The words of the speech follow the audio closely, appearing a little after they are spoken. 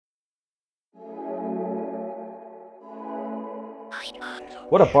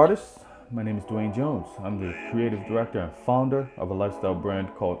What up, artists? My name is Dwayne Jones. I'm the creative director and founder of a lifestyle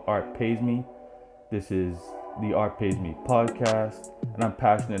brand called Art Pays Me. This is the Art Pays Me podcast, and I'm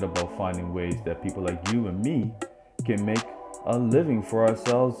passionate about finding ways that people like you and me can make a living for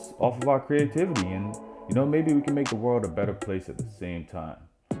ourselves off of our creativity. And, maybe we can make the world a better place at the same time.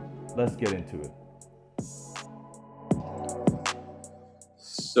 Let's get into it.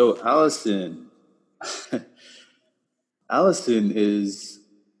 So Allison is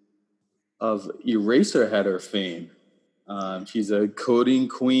of Eraserheader fame. She's a coding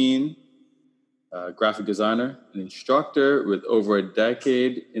queen, graphic designer, an instructor with over a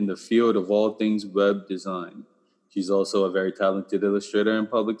decade in the field of all things web design. She's also a very talented illustrator and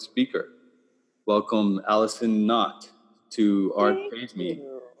public speaker. Welcome, Alison Knott, to Art Pays Me.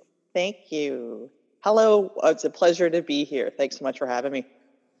 Thank you. Hello, it's a pleasure to be here. Thanks so much for having me.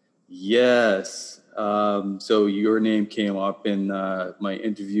 Yes. So your name came up in my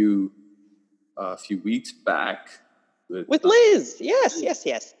interview a few weeks back with Liz.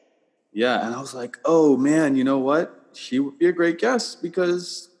 Yes. Yeah, and I was like, oh man, you know what? She would be a great guest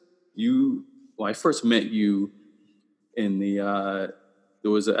because I first met you in there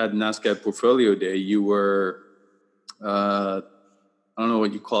was at NASCAD Portfolio Day. You were, I don't know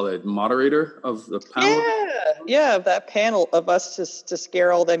what you call it, moderator of the panel? Yeah, that panel of us to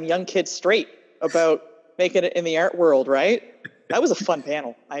scare all them young kids straight about making it in the art world, right? That was a fun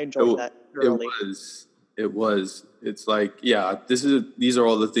panel. I enjoyed that thoroughly. It was. It's like, yeah, these are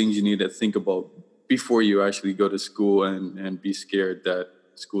all the things you need to think about before you actually go to school and be scared that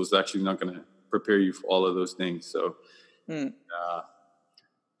school is actually not going to prepare you for all of those things. So, so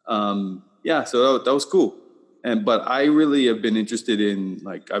that was cool. But I really have been interested in,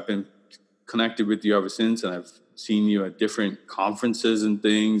 I've been connected with you ever since, and I've seen you at different conferences and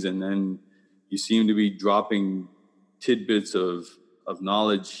things, and then you seem to be dropping tidbits of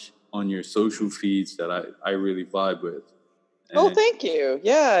knowledge on your social feeds that I really vibe with. And thank you.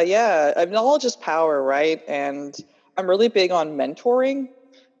 Yeah. Knowledge is power, right? And I'm really big on mentoring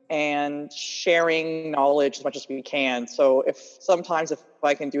and sharing knowledge as much as we can. So if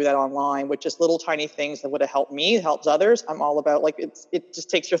I can do that online with just little tiny things that would have helped me, helps others, I'm all about, it just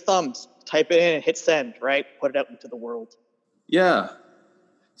takes your thumbs, type it in and hit send, right? Put it out into the world. Yeah.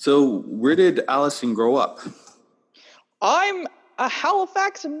 So where did Alison grow up? I'm a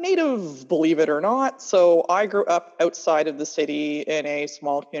Halifax native, believe it or not. So I grew up outside of the city in a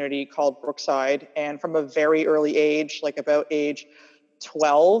small community called Brookside. And from a very early age, about age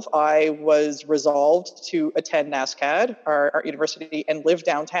 12, I was resolved to attend NASCAD, our art university, and live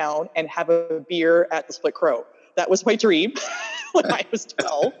downtown and have a beer at the Split Crow. That was my dream when I was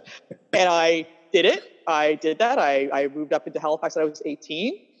 12. And I did it. I did that. I moved up into Halifax when I was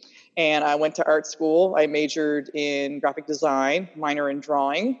 18. And I went to art school. I majored in graphic design, minor in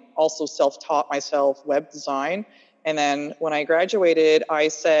drawing, also self-taught myself web design. And then when I graduated, I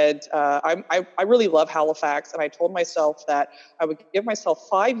said, I really love Halifax. And I told myself that I would give myself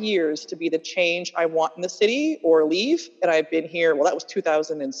 5 years to be the change I want in the city or leave. And I've been here, that was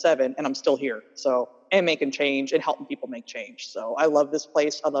 2007, and I'm still here. So, and making change and helping people make change. So I love this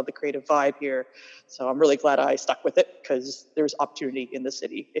place. I love the creative vibe here. So I'm really glad I stuck with it because there's opportunity in the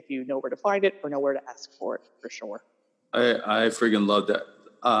city if you know where to find it or know where to ask for it, for sure. I freaking love that.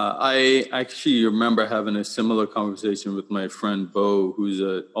 I actually remember having a similar conversation with my friend Bo, who's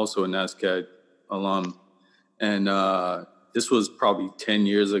also a NASCAD alum. And this was probably 10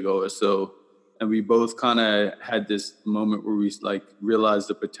 years ago or so. And we both kind of had this moment where we realized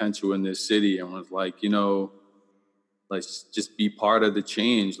the potential in this city and was like, let's just be part of the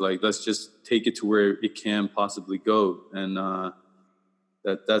change. Let's just take it to where it can possibly go. And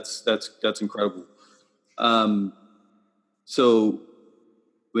that's incredible. So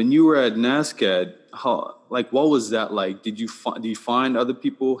when you were at NASCAD, what was that like? Did you find other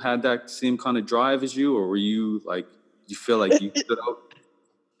people had that same kind of drive as you, or were you did you feel like you stood out?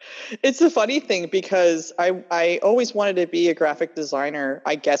 It's a funny thing because I always wanted to be a graphic designer.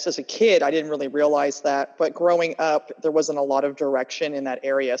 I guess as a kid, I didn't really realize that. But growing up, there wasn't a lot of direction in that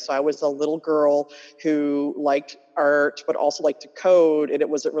area. So I was a little girl who liked art, but also liked to code. And it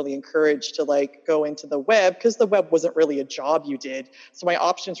wasn't really encouraged to go into the web because the web wasn't really a job you did. So my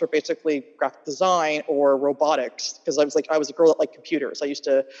options were basically graphic design or robotics because I was a girl that liked computers. I used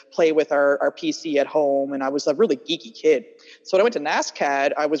to play with our PC at home and I was a really geeky kid. So when I went to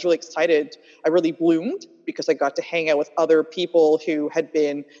NASCAD, I was really excited. I really bloomed because I got to hang out with other people who had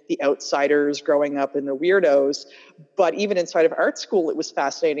been the outsiders growing up and the weirdos. But even inside of art school, it was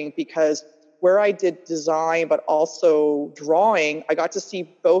fascinating because where I did design, but also drawing, I got to see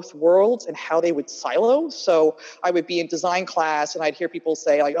both worlds and how they would silo. So I would be in design class and I'd hear people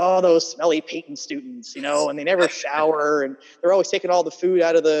say like, oh, those smelly Peyton students, you know, and they never shower and they're always taking all the food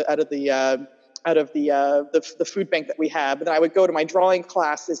out of the food bank that we have. And then I would go to my drawing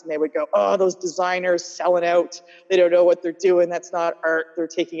classes and they would go, oh, those designers selling out. They don't know what they're doing. That's not art. They're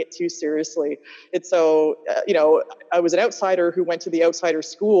taking it too seriously. And so, I was an outsider who went to the outsider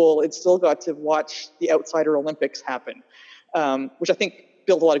school and still got to watch the outsider Olympics happen, which I think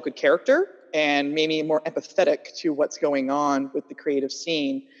built a lot of good character and made me more empathetic to what's going on with the creative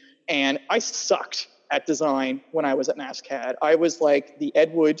scene. And I sucked at design when I was at NASCAD. I was like the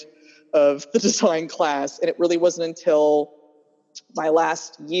Ed Wood of the design class. And it really wasn't until my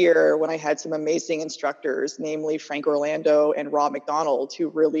last year when I had some amazing instructors, namely Frank Orlando and Rob McDonald, who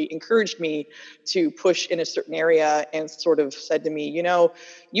really encouraged me to push in a certain area and sort of said to me,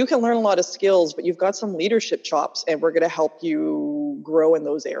 you can learn a lot of skills, but you've got some leadership chops and we're going to help you grow in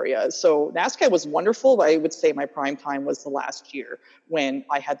those areas. So NASCAD was wonderful, but I would say my prime time was the last year when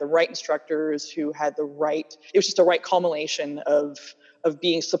I had the right instructors who had it was just the right culmination of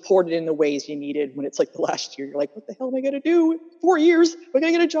being supported in the ways you needed when it's like the last year. You're like, what the hell am I going to do? 4 years? Am I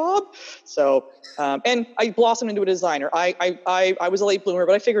going to get a job? So, and I blossomed into a designer. I was a late bloomer,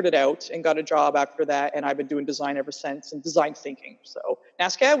 but I figured it out and got a job after that. And I've been doing design ever since and design thinking. So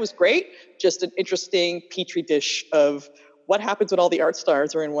NASCAD was great. Just an interesting petri dish of what happens when all the art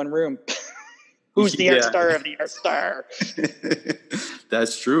stars are in one room. Who's the art star of the art star?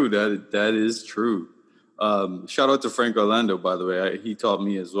 That's true. That is true. Shout out to Frank Orlando, by the way. He taught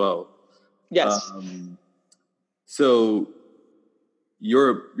me as well. Yes. So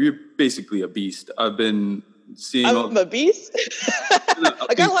you're basically a beast. I've been seeing. I'm a beast.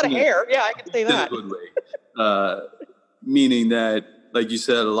 I got a lot of hair. Yeah, I can say that. In a good way. Meaning that, like you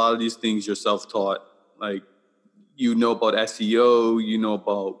said, a lot of these things you're self-taught. Like you know about SEO, you know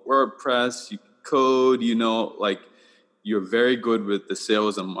about WordPress, you code, you're very good with the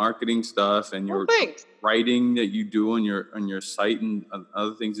sales and marketing stuff, and your writing that you do on your site and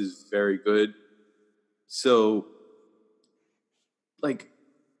other things is very good. So, like,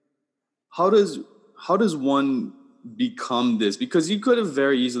 how does one become this? Because you could have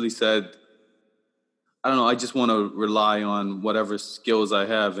very easily said, I don't know, I just want to rely on whatever skills I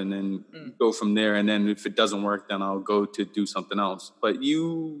have and then go from there. And then if it doesn't work, then I'll go to do something else. But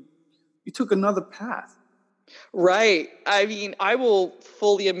you took another path. Right. I mean, I will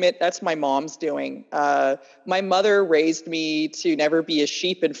fully admit that's my mom's doing. My mother raised me to never be a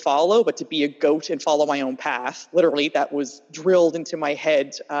sheep and follow, but to be a goat and follow my own path. Literally, that was drilled into my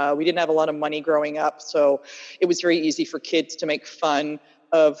head. We didn't have a lot of money growing up, so it was very easy for kids to make fun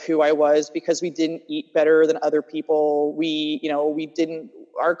of who I was because we didn't eat better than other people.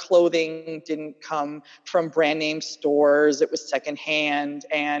 Our clothing didn't come from brand name stores. It was secondhand.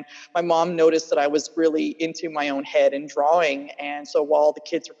 And my mom noticed that I was really into my own head and drawing. And so while the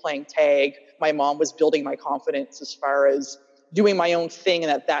kids were playing tag, my mom was building my confidence as far as doing my own thing,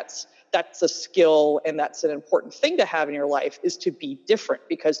 and that's a skill and that's an important thing to have in your life, is to be different,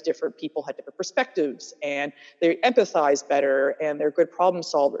 because different people had different perspectives and they empathize better and they're good problem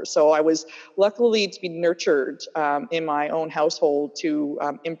solvers. So I was luckily to be nurtured in my own household to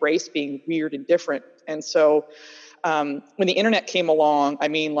embrace being weird and different. And so when the internet came along,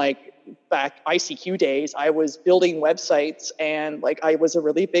 back ICQ days, I was building websites, and I was a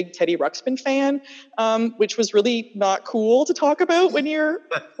really big Teddy Ruxpin fan, which was really not cool to talk about when you're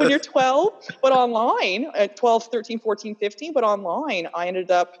 12, but online at 12, 13, 14, 15, but online, I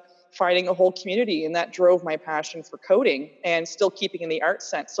ended up finding a whole community, and that drove my passion for coding and still keeping in the art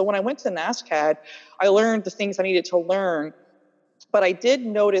sense. So when I went to NASCAD, I learned the things I needed to learn, but I did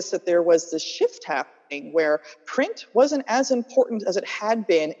notice that there was this shift happening where print wasn't as important as it had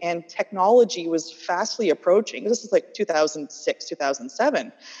been, and technology was fastly approaching. This is like 2006,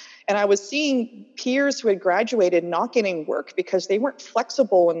 2007. And I was seeing peers who had graduated not getting work because they weren't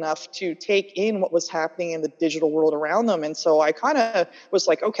flexible enough to take in what was happening in the digital world around them. And so I kind of was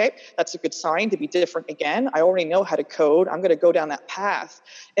like, okay, that's a good sign to be different again. I already know how to code. I'm going to go down that path.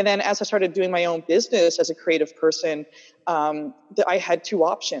 And then as I started doing my own business as a creative person, I had two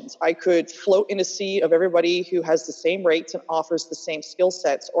options. I could float in a sea of everybody who has the same rates and offers the same skill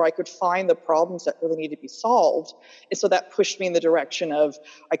sets, or I could find the problems that really need to be solved. And so that pushed me in the direction of,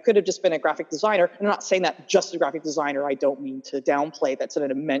 I could have just been a graphic designer. I'm not saying that just a graphic designer. I don't mean to downplay. That's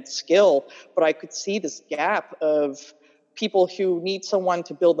an immense skill, but I could see this gap of people who need someone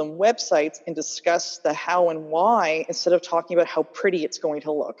to build them websites and discuss the how and why, instead of talking about how pretty it's going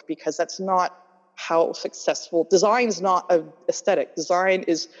to look, because that's not how successful design is. Not an aesthetic. Design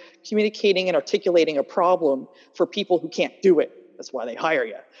is communicating and articulating a problem for people who can't do it. That's why they hire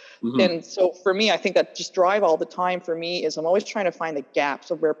you. Mm-hmm. And so for me, I think that just drive all the time for me is I'm always trying to find the gaps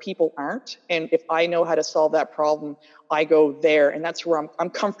of where people aren't. And if I know how to solve that problem, I go there. And that's where I'm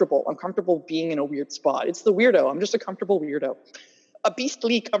comfortable. I'm comfortable being in a weird spot. It's the weirdo. I'm just a comfortable weirdo. A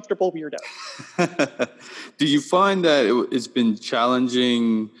beastly comfortable weirdo. Do you find that it's been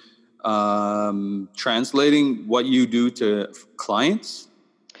challenging translating what you do to clients?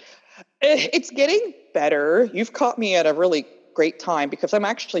 It's getting better. You've caught me at a really great time because I'm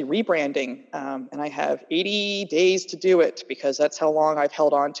actually rebranding, and I have 80 days to do it because that's how long I've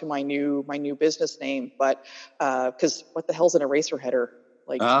held on to my new business name. But because what the hell's an eraser header?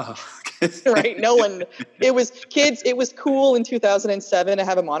 Like, right? No one. It was cool in 2007 to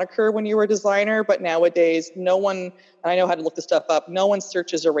have a moniker when you were a designer, but nowadays, no one. And I know how to look this stuff up. No one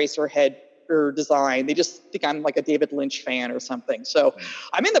searches eraserhead or design. They just think I'm like a David Lynch fan or something. So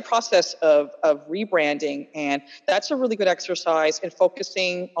I'm in the process of rebranding, and that's a really good exercise in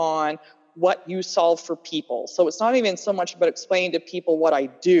focusing on what you solve for people. So it's not even so much about explaining to people what I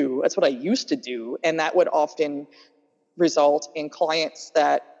do. That's what I used to do, and that would often result in clients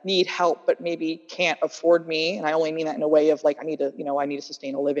that need help but maybe can't afford me. And I only mean that in a way of like I need to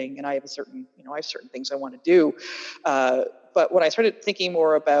sustain a living, and I have certain things I want to do. But when I started thinking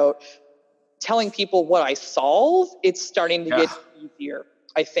more about telling people what I solve, it's starting to get easier,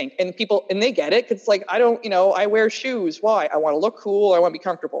 I think. And they get it. It's like, I wear shoes. Why? I want to look cool. I want to be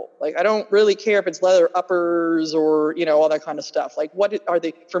comfortable. Like, I don't really care if it's leather uppers or, all that kind of stuff. Like, what are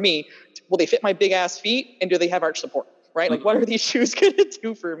they, for me, will they fit my big ass feet? And do they have arch support? Right? Like, what are these shoes going to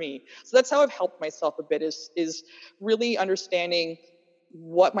do for me? So that's how I've helped myself a bit is really understanding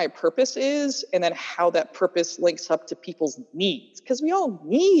what my purpose is and then how that purpose links up to people's needs. Because we all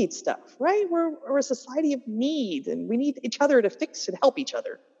need stuff, right? We're a society of need, and we need each other to fix and help each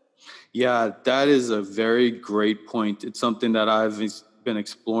other. Yeah, that is a very great point. It's something that I've been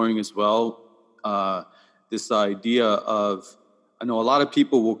exploring as well. This idea of, I know a lot of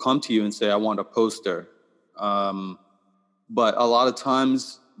people will come to you and say, I want a poster. But a lot of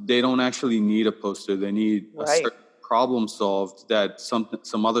times they don't actually need a poster. They need a certain problem solved that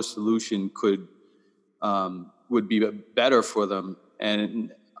some other solution would be better for them.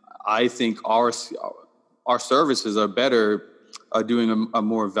 And I think our services are better doing a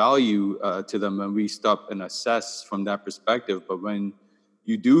more value to them when we stop and assess from that perspective. But when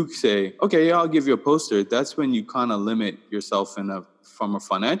you do say, okay, yeah, I'll give you a poster, that's when you kind of limit yourself from a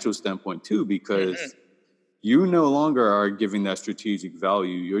financial standpoint too, because you no longer are giving that strategic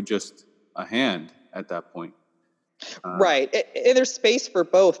value. You're just a hand at that point. Right. And there's space for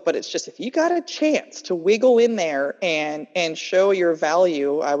both, but it's just if you got a chance to wiggle in there and show your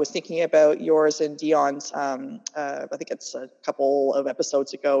value. I was thinking about yours and Dion's, I think it's a couple of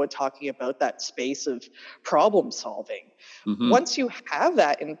episodes ago, and talking about that space of problem solving. Mm-hmm. Once you have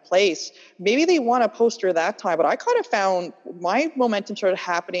that in place, maybe they want a poster that time, but I kind of found my momentum started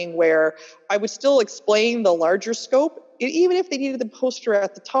happening where I would still explain the larger scope. Even if they needed the poster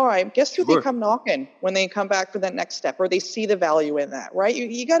at the time, guess who they come knocking when they come back for that next step, or they see the value in that, right?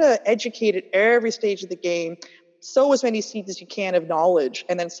 You got to educate at every stage of the game, sow as many seeds as you can of knowledge.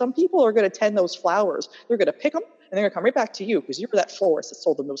 And then some people are going to tend those flowers. They're going to pick them, and they're going to come right back to you because you were that florist that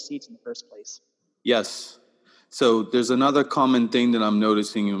sold them those seeds in the first place. Yes. So there's another common thing that I'm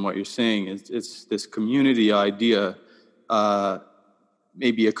noticing in what you're saying. It's this community idea,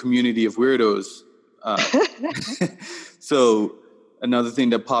 maybe a community of weirdos. So another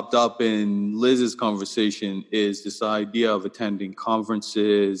thing that popped up in Liz's conversation is this idea of attending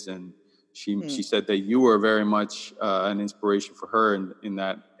conferences, and she said that you were very much an inspiration for her in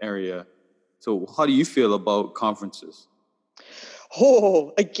that area. So how do you feel about conferences?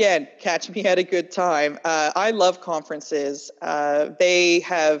 Oh, again, catch me at a good time. I love conferences. They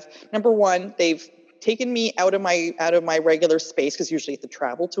have, number one, they've taken me out of my regular space, because usually you have to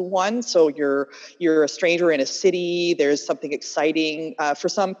travel to one. So you're a stranger in a city. There's something exciting. For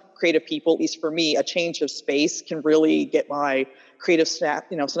some creative people, at least for me, a change of space can really get my creative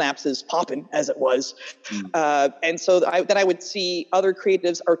synapses popping, as it was. And so then I would see other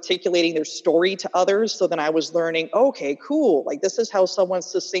creatives articulating their story to others. So then I was learning, okay, cool. Like, this is how someone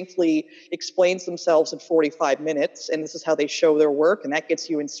succinctly explains themselves in 45 minutes. And this is how they show their work. And that gets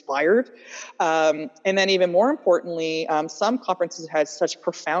you inspired. And then even more importantly, some conferences had such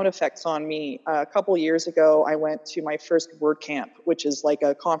profound effects on me. A couple of years ago, I went to my first WordCamp, which is like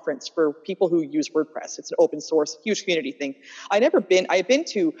a conference for people who use WordPress. It's an open source, huge community thing. I've been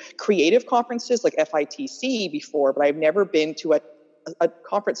to creative conferences like FITC before, but I've never been to a a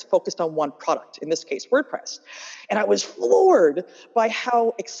conference focused on one product, in this case, WordPress. And I was floored by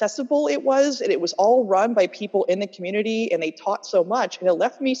how accessible it was. And it was all run by people in the community, and they taught so much. And it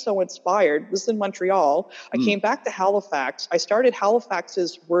left me so inspired. This is in Montreal. I came back to Halifax. I started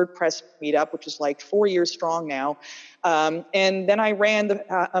Halifax's WordPress meetup, which is like 4 years strong now. And then I ran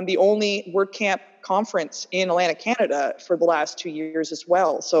the only WordCamp conference in Atlantic, Canada for the last 2 years as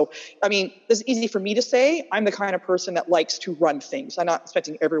well. So, I mean, it's easy for me to say. I'm the kind of person that likes to run things. I'm not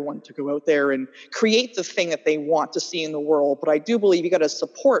expecting everyone to go out there and create the thing that they want to see in the world, but I do believe you got to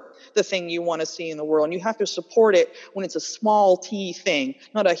support the thing you want to see in the world, and you have to support it when it's a small T thing,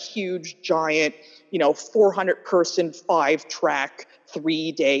 not a huge, giant, 400-person, 5-track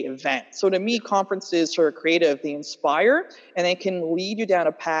 3-day event. So to me, conferences are creative. They inspire, and they can lead you down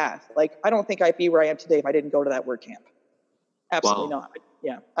a path. Like, I don't think I'd be where I am today if I didn't go to that WordCamp. Absolutely not.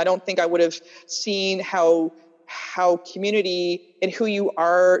 Yeah. I don't think I would have seen how community and who you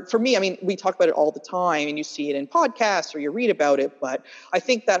are. For me, I mean, we talk about it all the time, and you see it in podcasts or you read about it, but I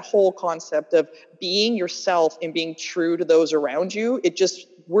think that whole concept of being yourself and being true to those around you,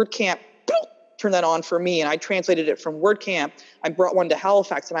 WordCamp turned that on for me. And I translated it from WordCamp. I brought one to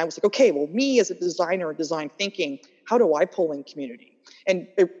Halifax, and I was like, okay, well, me as a designer and design thinking, how do I pull in community? And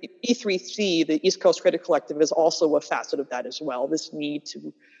E3C, the East Coast Creative Collective, is also a facet of that as well. This need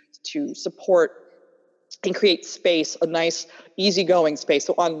to support and create space, a nice, easygoing space.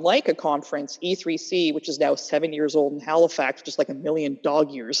 So unlike a conference, E3C, which is now 7 years old in Halifax, just like a million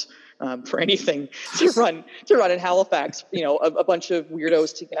dog years for anything to run in Halifax, a bunch of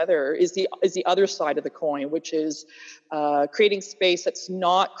weirdos together, is the other side of the coin, which is creating space that's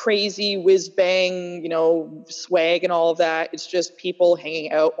not crazy, whiz bang, swag and all of that. It's just people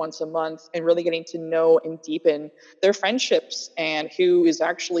hanging out once a month and really getting to know and deepen their friendships and who is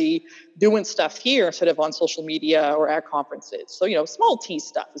actually doing stuff here instead of on social media or at conferences. So, small T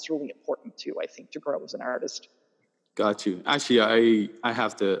stuff is really important too, I think, to grow as an artist. Got you. Actually, I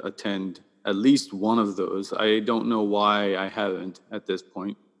have to attend at least one of those. I don't know why I haven't at this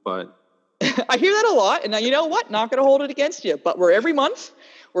point, but I hear that a lot, and now, you know what? Not going to hold it against you, but we're every month.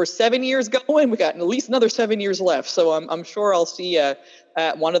 We're 7 years going. We got at least another 7 years left, so I'm sure I'll see you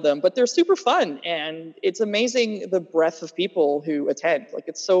at one of them. But they're super fun, and it's amazing the breadth of people who attend. Like,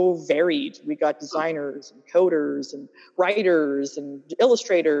 it's so varied. We got designers and coders and writers and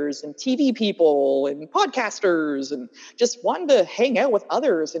illustrators and TV people and podcasters, and just wanting to hang out with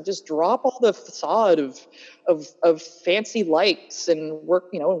others and just drop all the facade of fancy likes and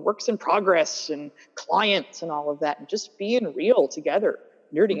works in progress and clients and all of that, and just being real together,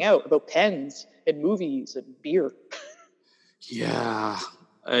 nerding out about pens and movies and beer. Yeah,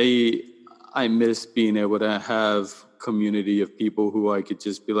 I miss being able to have community of people who I could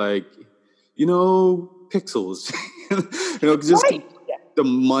just be like, pixels, just right. the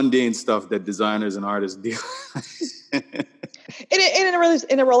mundane stuff that designers and artists do.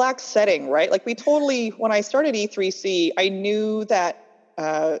 In a relaxed setting, right? Like, when I started E3C, I knew that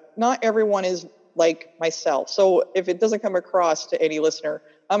not everyone is like myself. So if it doesn't come across to any listener,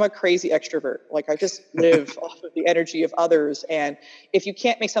 I'm a crazy extrovert. Like, I just live off of the energy of others. And if you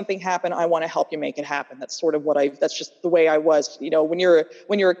can't make something happen, I want to help you make it happen. That's sort of that's just the way I was. When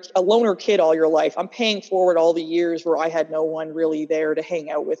you're a loner kid all your life, I'm paying forward all the years where I had no one really there to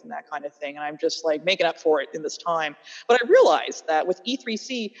hang out with and that kind of thing. And I'm just like making up for it in this time. But I realized that with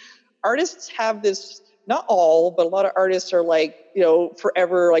E3C, artists have this, not all, but a lot of artists are like,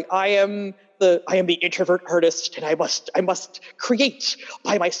 forever, like, I am the introvert artist, and I must create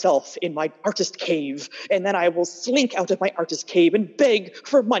by myself in my artist cave, and then I will slink out of my artist cave and beg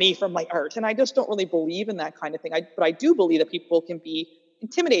for money from my art. And I just don't really believe in that kind of thing. But I do believe that people can be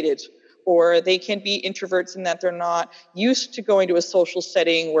intimidated, or they can be introverts in that they're not used to going to a social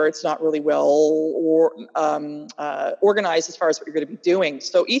setting where it's not really well or organized as far as what you're going to be doing.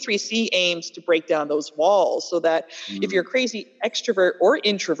 So E3C aims to break down those walls so that if you're a crazy extrovert or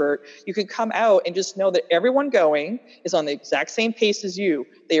introvert, you can come out and just know that everyone going is on the exact same pace as you.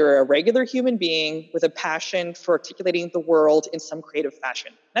 They are a regular human being with a passion for articulating the world in some creative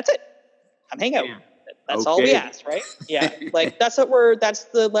fashion. That's it. Come hang out. That's all we ask, right? Yeah, like that's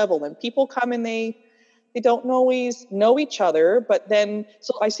the level. And people come and they don't always know each other, but then,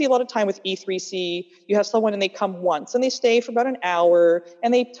 so I see a lot of time with E3C, you have someone and they come once and they stay for about an hour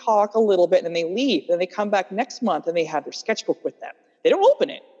and they talk a little bit and then they leave. Then they come back next month and they have their sketchbook with them. They don't open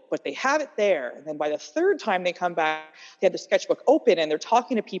it. but they have it there. And then by the third time they come back, they have the sketchbook open and they're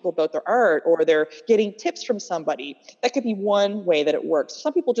talking to people about their art, or they're getting tips from somebody. That could be one way that it works.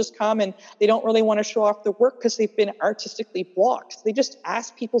 Some people just come and they don't really want to show off their work because they've been artistically blocked. They just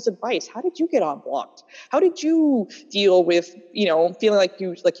ask people's advice. How did you get unblocked? How did you deal with, feeling like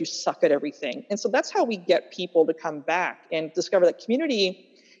you suck at everything? And so that's how we get people to come back and discover that community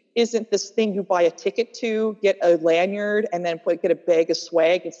isn't this thing you buy a ticket to, get a lanyard, and then get a bag of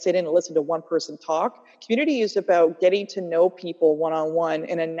swag and sit in and listen to one person talk. Community is about getting to know people one-on-one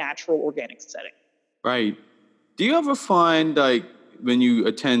in a natural, organic setting. Right. Do you ever find, like, when you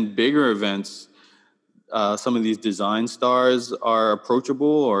attend bigger events, some of these design stars are approachable,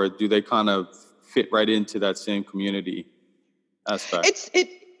 or do they kind of fit right into that same community aspect?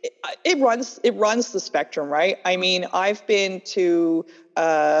 It runs the spectrum, right? I mean, I've been to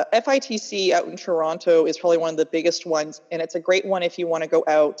FITC out in Toronto is probably one of the biggest ones, and it's a great one if you want to go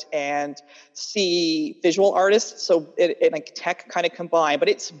out and see visual artists. So it like tech kind of combined, but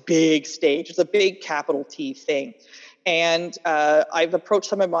it's big stage. It's a big capital T thing. And I've approached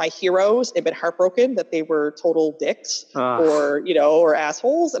some of my heroes and been heartbroken that they were total dicks or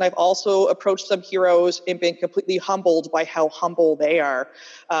assholes. And I've also approached some heroes and been completely humbled by how humble they are.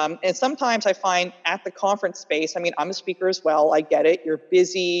 And sometimes I find at the conference space, I mean, I'm a speaker as well. I get it. You're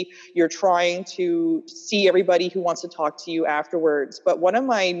busy. You're trying to see everybody who wants to talk to you afterwards. But one of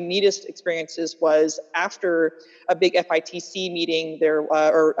my neatest experiences was after a big FITC meeting there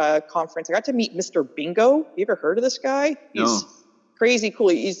or conference. I got to meet Mr. Bingo. You ever heard of this guy? He's crazy cool.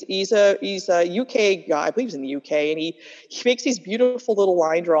 He's a UK guy. I believe he's in the UK, and he makes these beautiful little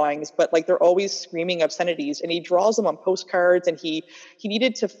line drawings, but like they're always screaming obscenities. And he draws them on postcards. And he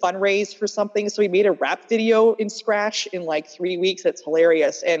needed to fundraise for something, so he made a rap video in Scratch in like 3 weeks. It's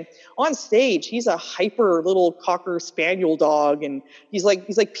hilarious. And on stage, he's a hyper little cocker spaniel dog, and he's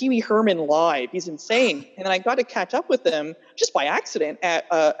like Pee Wee Herman live. He's insane. And then I got to catch up with him just by accident at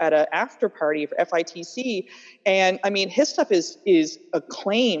an after party for FITC. And I mean, his stuff is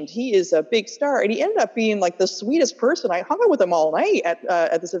acclaimed. He is a big star, and he ended up being like the sweetest person. I hung out with him all night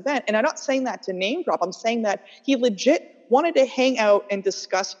at this event, and I'm not saying that to name drop. I'm saying that he legit wanted to hang out and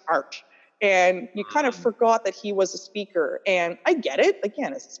discuss art. And you kind of forgot that he was a speaker. And I get it.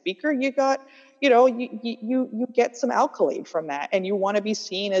 Again, as a speaker, you got, you get some accolade from that, and you want to be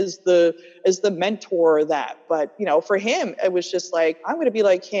seen as the mentor of that. But for him, it was just like, I'm going to be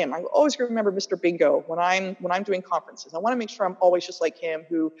like him. I'm always going to remember Mr. Bingo when I'm doing conferences. I want to make sure I'm always just like him,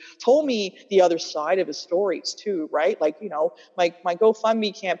 who told me the other side of his stories too, right? Like, my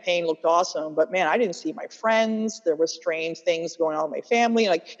GoFundMe campaign looked awesome, but man, I didn't see my friends. There were strange things going on in my family.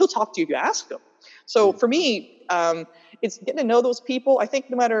 Like, he'll talk to you if you ask him. So for me, it's getting to know those people. I think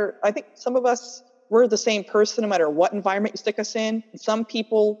some of us, we're the same person no matter what environment you stick us in. Some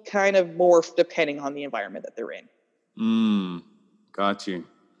people kind of morph depending on the environment that they're in. Got you.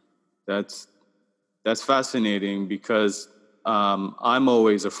 That's fascinating, because I'm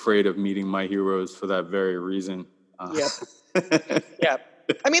always afraid of meeting my heroes for that very reason. Yep. Yeah.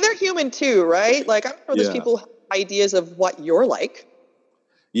 I mean, they're human too, right? Like, I'm sure there's people who have ideas of what you're like.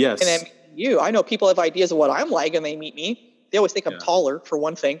 Yes. And then I know people have ideas of what I'm like, and they meet me. They always think I'm taller, for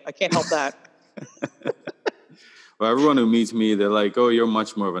one thing. I can't help that. Well, everyone who meets me, they're like, "Oh, you're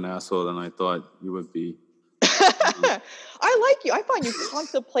much more of an asshole than I thought you would be." I like you. I find you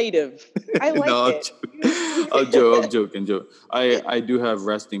contemplative. I like it. I'm joking. I do have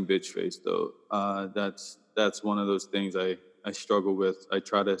resting bitch face, though. That's one of those things I struggle with. I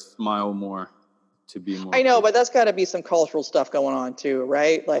try to smile more to be more. I know, but that's got to be some cultural stuff going on too,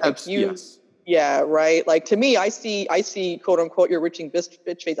 right? Like yes. Yeah, right. Like, to me, I see quote unquote your reaching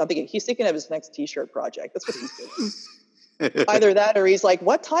bitch face. I'm thinking he's thinking of his next T-shirt project. That's what he's doing. Either that, or he's like,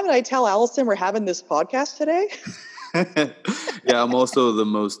 what time did I tell Alison we're having this podcast today? Yeah, I'm also the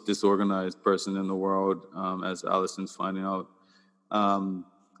most disorganized person in the world, as Alison's finding out.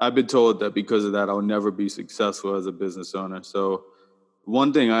 I've been told that because of that, I'll never be successful as a business owner. So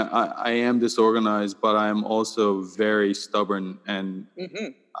one thing, I am disorganized, but I'm also very stubborn, and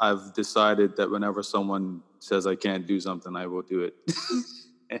I've decided that whenever someone says I can't do something, I will do it.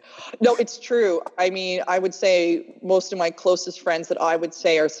 No, it's true. I mean, I would say most of my closest friends that I would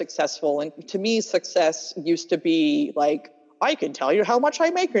say are successful. And to me, success used to be like, I can tell you how much I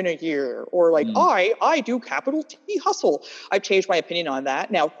make in a year, or like, I do capital T hustle. I've changed my opinion on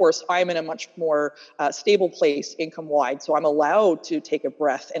that. Now, of course, I'm in a much more stable place income-wide, so I'm allowed to take a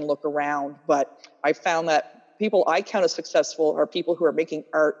breath and look around. But I found that people I count as successful are people who are making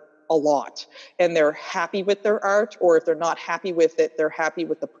art a lot, and they're happy with their art, or if they're not happy with it, they're happy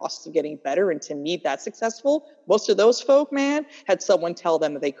with the process of getting better. And to me, that's successful. Most of those folk, man, had someone tell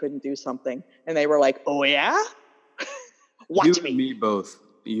them that they couldn't do something, and they were like, "Oh yeah, You watch and me." me both.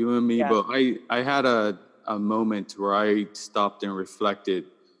 You and me Yeah, both. I had a moment where I stopped and reflected,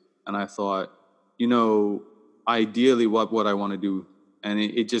 and I thought, ideally, what would I want to do? And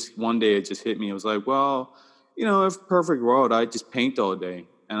it just one day it just hit me. It was like, well, if perfect world, I just paint all day,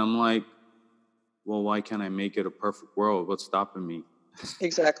 and I'm like, well, why can't I make it a perfect world? What's stopping me?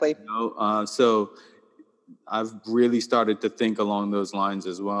 exactly. So I've really started to think along those lines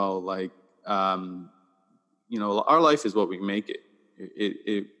as well. Like, our life is what we make it.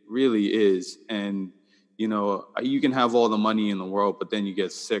 It really is. And, you can have all the money in the world, but then you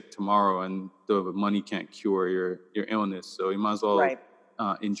get sick tomorrow and the money can't cure your illness. So you might as well Right.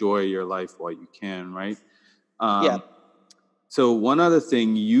 enjoy your life while you can, right? Yeah. So one other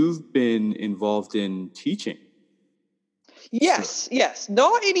thing, you've been involved in teaching. Yes, yes.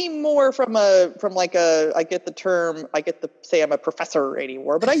 Not anymore from like a I get to say I'm a professor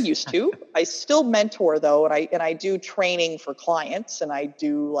anymore, but I used to. I still mentor though, and I do training for clients, and I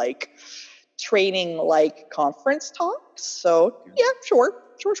do like training like conference talks. So yeah, sure.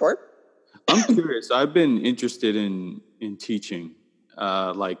 I'm curious. I've been interested in teaching,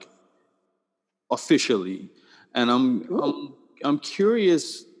 like officially, and Ooh. I'm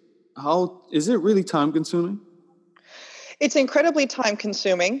curious. How is it really time consuming? It's incredibly time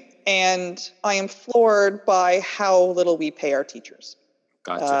consuming, and I am floored by how little we pay our teachers.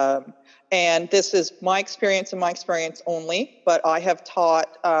 Gotcha. And this is my experience and my experience only, but I have taught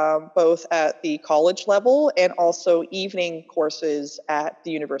both at the college level and also evening courses at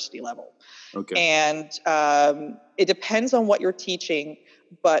the university level. Okay. And it depends on what you're teaching,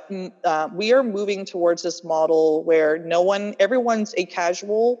 but we are moving towards this model where everyone's a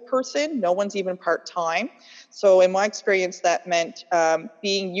casual person, no one's even part-time. So in my experience, that meant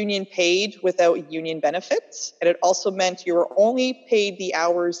being union paid without union benefits. And it also meant you were only paid the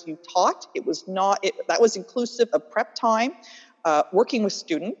hours you taught. That was inclusive of prep time, working with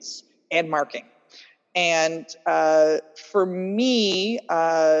students, and marking. And for me,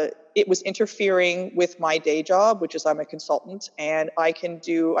 it was interfering with my day job, which is I'm a consultant, and I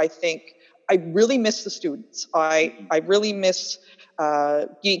really miss the students. I really miss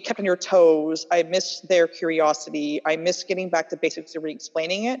being kept on your toes. I miss their curiosity. I miss getting back to basics and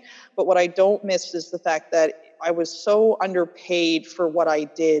re-explaining it. But what I don't miss is the fact that I was so underpaid for what I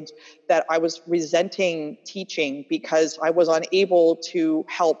did that I was resenting teaching because I was unable to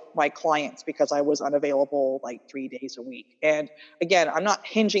help my clients because I was unavailable like 3 days a week. And again, I'm not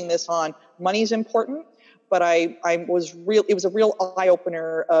hinging this on money's important, but it was a real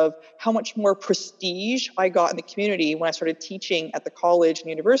eye-opener of how much more prestige I got in the community when I started teaching at the college and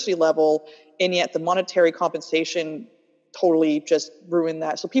university level, and yet the monetary compensation totally just ruined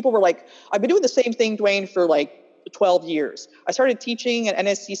that. So people were like, I've been doing the same thing, Dwayne, for like 12 years. I started teaching at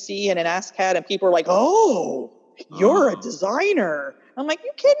NSCC and in ASCAD, and people were like, oh, you're a designer. I'm like,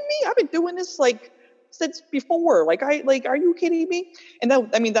 you kidding me? I've been doing this like since before. Are you kidding me? And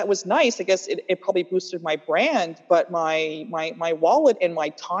that was nice. I guess it probably boosted my brand, but my wallet and my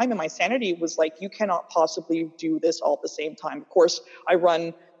time and my sanity was like, you cannot possibly do this all at the same time. Of course, I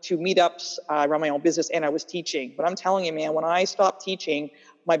run 2 meetups, I run my own business, and I was teaching. But I'm telling you, man, when I stopped teaching,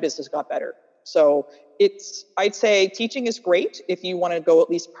 my business got better. So I'd say teaching is great if you want to go at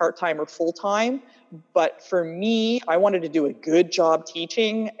least part-time or full-time. But for me, I wanted to do a good job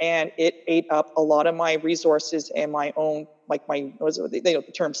teaching, and it ate up a lot of my resources and my own, like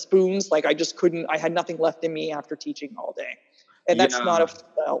the term spoons. Like I had nothing left in me after teaching all day. And that's not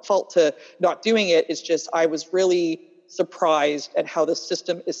a fault to not doing it. It's just, I was really surprised at how the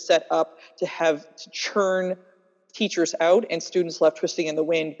system is set up to churn teachers out and students left twisting in the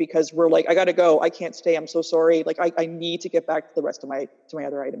wind because we're like, I got to go. I can't stay. I'm so sorry. Like I need to get back to the rest of my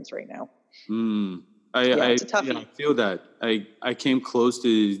other items right now. It's a toughie. I feel that. I came close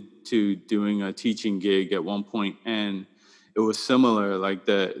to doing a teaching gig at one point, and it was similar. Like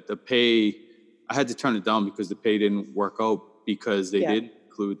the pay, I had to turn it down because the pay didn't work out because they did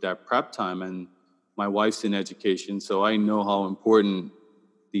include that prep time, and my wife's in education, so I know how important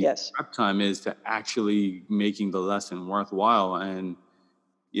the prep time is to actually making the lesson worthwhile. And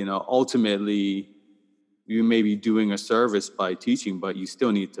ultimately you may be doing a service by teaching, but you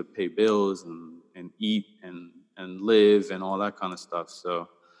still need to pay bills and eat and live and all that kind of stuff. So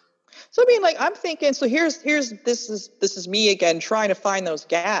I mean, like, I'm thinking, so this is me again trying to find those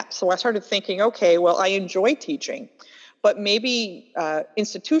gaps. So I started thinking, okay, well, I enjoy teaching, But maybe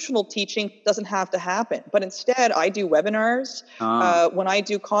institutional teaching doesn't have to happen. But instead, I do webinars. When I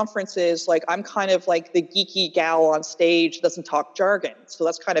do conferences, like I'm kind of like the geeky gal on stage that doesn't talk jargon. So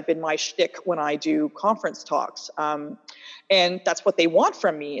that's kind of been my shtick when I do conference talks. And that's what they want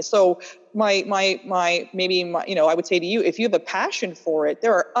from me. So I would say to you, if you have a passion for it,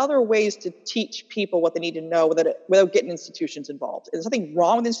 there are other ways to teach people what they need to know without getting institutions involved. There's nothing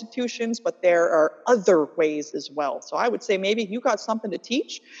wrong with institutions, but there are other ways as well. So I would say maybe if you got something to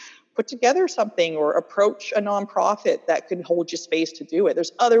teach, put together something or approach a nonprofit that could hold you space to do it.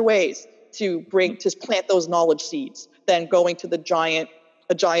 There's other ways to plant those knowledge seeds than going to a giant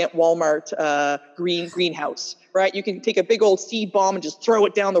Walmart greenhouse, right? You can take a big old seed bomb and just throw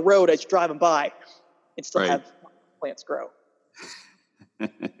it down the road as you're driving by and still have plants grow.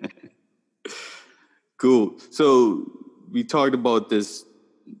 Cool. So we talked about this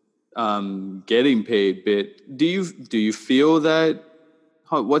getting paid bit. Do you feel that?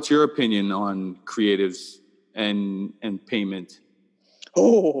 What's your opinion on creatives and payment?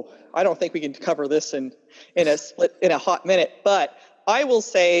 Oh, I don't think we can cover this in a hot minute, but I will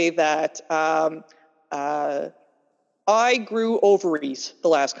say that I grew ovaries the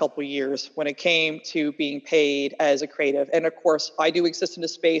last couple of years when it came to being paid as a creative. And of course, I do exist in a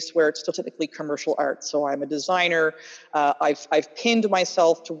space where it's still technically commercial art. So I'm a designer. I've pinned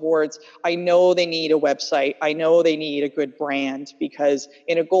myself towards, I know they need a website. I know they need a good brand, because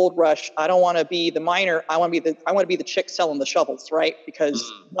in a gold rush, I don't want to be the miner. I want to be the chick selling the shovels, right?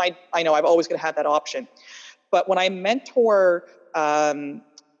 Because I know I'm always going to have that option. But when I mentor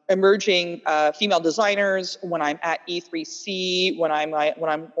emerging female designers, when I'm at E3C, when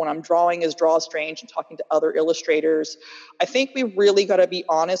I'm drawing as Drawstrange and talking to other illustrators, I think we really got to be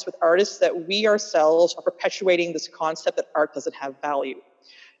honest with artists that we ourselves are perpetuating this concept that art doesn't have value.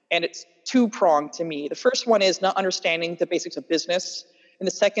 And it's two-pronged to me. The first one is not understanding the basics of business. And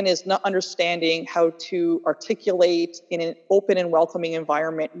the second is not understanding how to articulate in an open and welcoming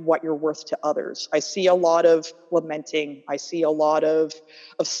environment what you're worth to others. I see a lot of lamenting. I see a lot of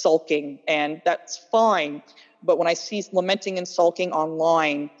sulking, and that's fine. But when I see lamenting and sulking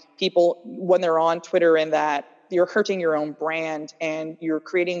online, people, when they're on Twitter and that, you're hurting your own brand and you're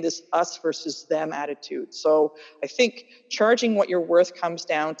creating this us versus them attitude. So I think charging what you're worth comes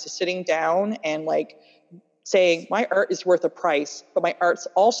down to sitting down and saying my art is worth a price, but my art's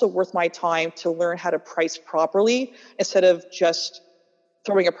also worth my time to learn how to price properly instead of just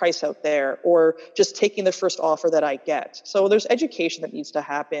throwing a price out there or just taking the first offer that I get. So there's education that needs to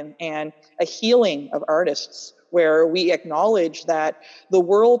happen and a healing of artists where we acknowledge that the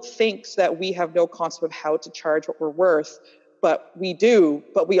world thinks that we have no concept of how to charge what we're worth, but we do,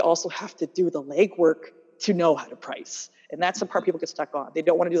 but we also have to do the legwork to know how to price. And that's the part people get stuck on. They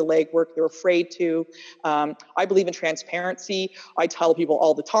don't want to do the legwork. They're afraid to. I believe in transparency. I tell people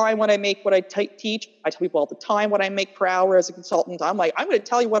all the time what I make, what I teach. I tell people all the time what I make per hour as a consultant. I'm like, I'm going to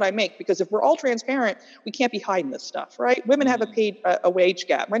tell you what I make, because if we're all transparent, we can't be hiding this stuff, right? Women have a wage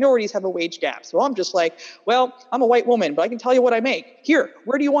gap. Minorities have a wage gap. So I'm just like, well, I'm a white woman, but I can tell you what I make. Here,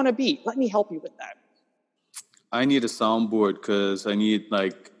 where do you want to be? Let me help you with that. I need a soundboard because I need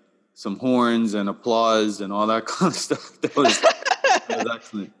some horns and applause and all that kind of stuff. That was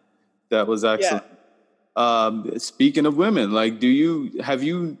excellent. That was excellent. Yeah. Speaking of women, have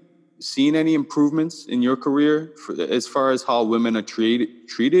you seen any improvements in your career as far as how women are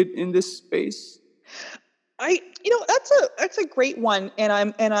treated in this space? That's a great one,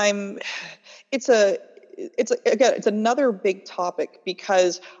 it's another big topic,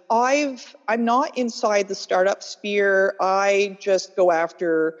 because I'm not inside the startup sphere. I just go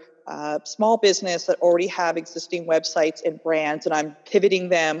after small business that already have existing websites and brands, and I'm pivoting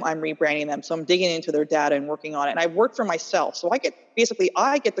them, I'm rebranding them. So I'm digging into their data and working on it. And I work for myself. So I get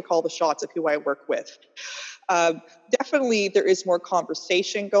to call the shots of who I work with. Definitely there is more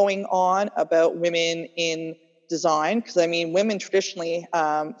conversation going on about women in design, because women traditionally,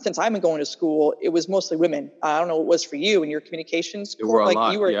 since I've been going to school, it was mostly women. I don't know what it was for you in your communications school. There were a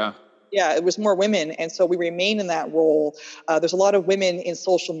lot, yeah. Yeah, it was more women. And so we remain in that role. There's a lot of women in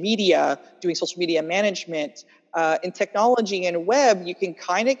social media, doing social media management. In technology and web, you can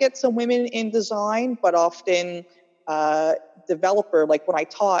kind of get some women in design, but often developer, like when I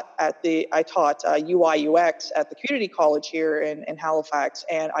taught UI UX at the community college here in Halifax,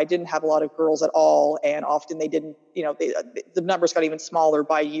 and I didn't have a lot of girls at all. And often they didn't, the numbers got even smaller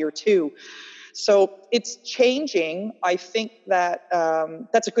by year 2. So it's changing. I think that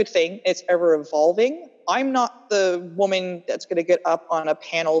that's a good thing. It's ever evolving. I'm not the woman that's going to get up on a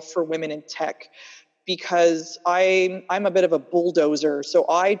panel for women in tech, because I'm a bit of a bulldozer. So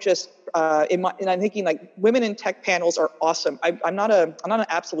I just and I'm thinking like women in tech panels are awesome. I'm not an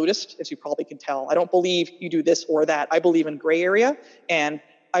absolutist, as you probably can tell. I don't believe you do this or that. I believe in gray area, and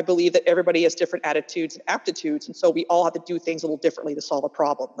I believe that everybody has different attitudes and aptitudes, and so we all have to do things a little differently to solve a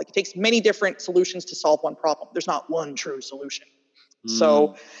problem. Like it takes many different solutions to solve one problem. There's not one true solution.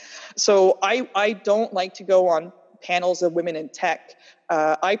 So I don't like to go on panels of women in tech.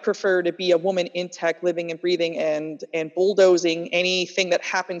 I prefer to be a woman in tech, living and breathing and bulldozing anything that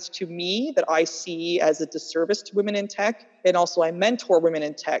happens to me that I see as a disservice to women in tech. And also I mentor women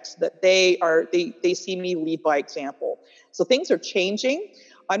in tech so that they see me lead by example. So things are changing.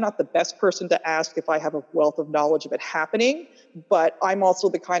 I'm not the best person to ask if I have a wealth of knowledge of it happening, but I'm also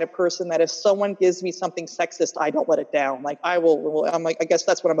the kind of person that if someone gives me something sexist, I don't let it down. Like I'm like, I guess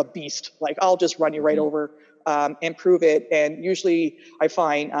that's when I'm a beast. Like I'll just run you right over and prove it. And usually I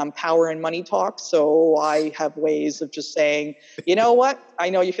find power and money talks. So I have ways of just saying, you know what?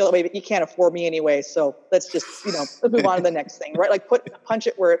 I know you feel that way, but you can't afford me anyway. So let's just, let's move on to the next thing, right? Like punch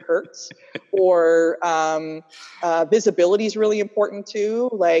it where it hurts. Or visibility is really important too.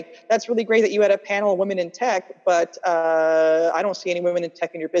 Like that's really great that you had a panel of women in tech, but I don't see any women in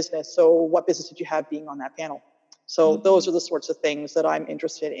tech in your business. So what business did you have being on that panel? So those are the sorts of things that I'm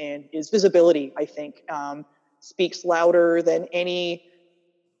interested in. Is visibility, I think, speaks louder than any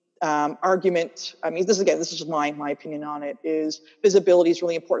argument. I mean, this is just my opinion on it. Is visibility is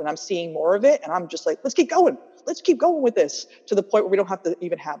really important. I'm seeing more of it, and I'm just like, let's keep going. Let's keep going with this to the point where we don't have to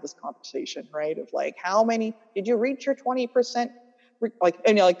even have this conversation, right? Of like, how many did you reach your 20%? Like,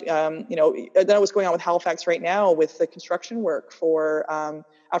 and then what's going on with Halifax right now with the construction work for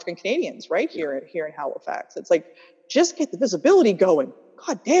African Canadians, right here in Halifax. It's like, just get the visibility going.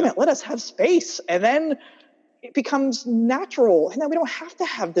 God damn it, let us have space, and then it becomes natural, and then we don't have to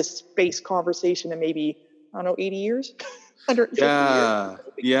have this space conversation in maybe 80 years, 150 years.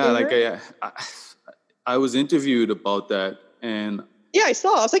 Yeah. Like I was interviewed about that, and yeah, I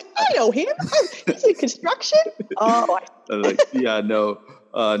saw. I was like, I know him. He's in construction. Oh,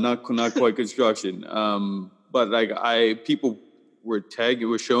 not quite construction. But like people were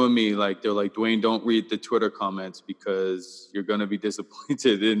showing me like they're like, Dwayne, don't read the Twitter comments because you're going to be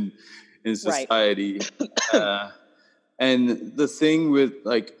disappointed in society. Right. And the thing with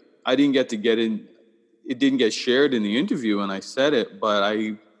like, I didn't get in. It didn't get shared in the interview, and I said it, but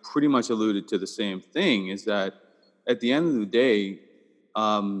I pretty much alluded to the same thing. Is that at the end of the day,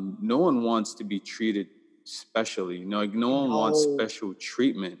 no one wants to be treated specially. No one wants special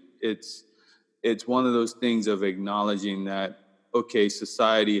treatment. It's one of those things of acknowledging that, okay,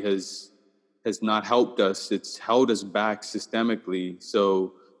 society has not helped us. It's held us back systemically.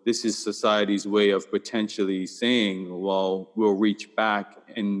 So this is society's way of potentially saying, well, we'll reach back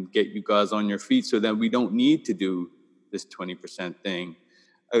and get you guys on your feet so that we don't need to do this 20% thing.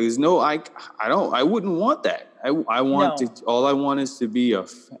 There's no, I wouldn't want that. All I want is to be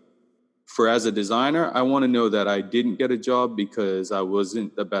as a designer, I want to know that I didn't get a job because I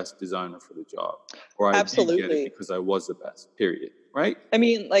wasn't the best designer for the job, or I did get it because I was the best, period. Right? I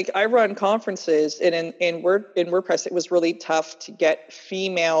mean, like I run conferences, and in WordPress, it was really tough to get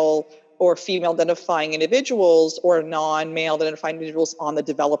female identifying individuals or non-male identifying individuals on the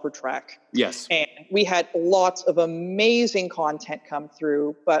developer track. Yes. And we had lots of amazing content come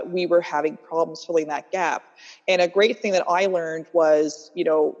through, but we were having problems filling that gap. And a great thing that I learned was,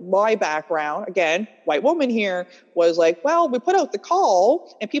 my background, again, white woman here, was like, well, we put out the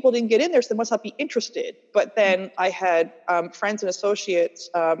call and people didn't get in there, so they must not be interested. But then I had friends and associates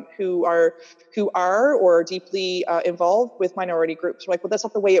who are or are deeply involved with minority groups. We're like, well, that's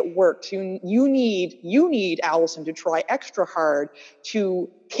not the way it works. You need Alison to try extra hard to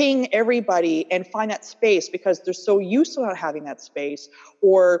ping everybody and find that space, because they're so used to not having that space,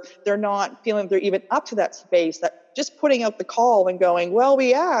 or they're not feeling they're even up to that space, that just putting out the call and going, well,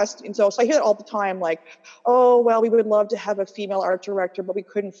 we asked. And so I hear it all the time, like, oh, well, we would love to have a female art director, but we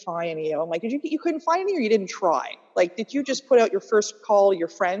couldn't find any. I'm like, you couldn't find any, or you didn't try? Like, did you just put out your first call to your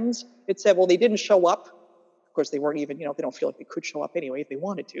friends? It said, well, they didn't show up. Of course, they weren't even, they don't feel like they could show up anyway if they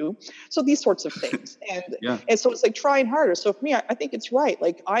wanted to. So these sorts of things. And so it's like trying harder. So for me, I think it's right.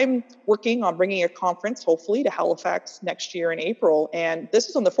 Like, I'm working on bringing a conference, hopefully, to Halifax next year in April. And this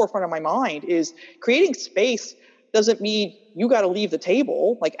is on the forefront of my mind, is creating space doesn't mean you got to leave the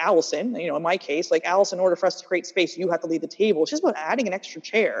table, like Alison. In my case, like Alison, in order for us to create space, you have to leave the table. It's just about adding an extra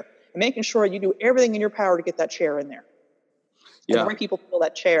chair and making sure you do everything in your power to get that chair in there. And the right people fill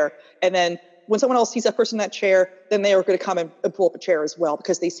that chair. And then when someone else sees that person in that chair, then they are going to come and pull up a chair as well,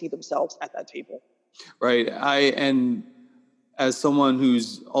 because they see themselves at that table. Right. And as someone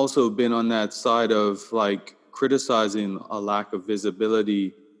who's also been on that side of like criticizing a lack of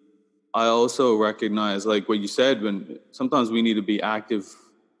visibility, I also recognize, like what you said, when sometimes we need to be active.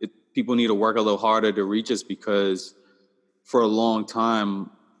 People need to work a little harder to reach us, because for a long time,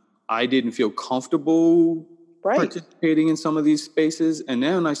 I didn't feel comfortable participating in some of these spaces. And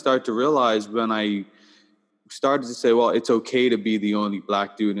then I started to realize, when I started to say, well, it's okay to be the only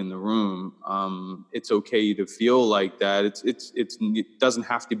Black dude in the room. It's okay to feel like that. It doesn't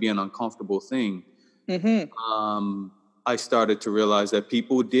have to be an uncomfortable thing. I started to realize that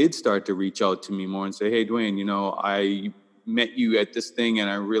people did start to reach out to me more and say, hey, Dwayne, I met you at this thing and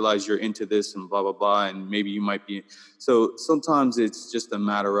I realized you're into this and blah, blah, blah. And maybe you might be. So sometimes it's just a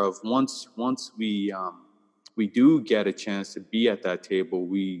matter of once we do get a chance to be at that table,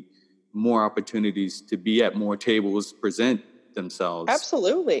 more opportunities to be at more tables present themselves.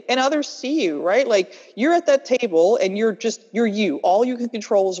 Absolutely. And others see you, right? Like, you're at that table and you're you. All you can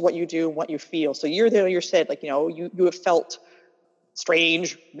control is what you do and what you feel. So you're there, you're said, like, you have felt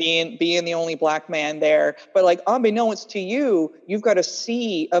strange being the only Black man there, but like, unbeknownst to you, you've got a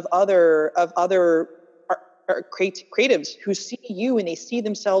sea of other creatives who see you and they see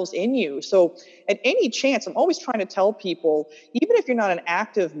themselves in you. So at any chance, I'm always trying to tell people, even if you're not an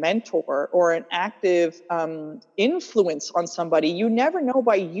active mentor or an active influence on somebody, you never know,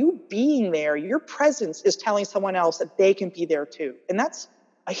 by you being there, your presence is telling someone else that they can be there too. And that's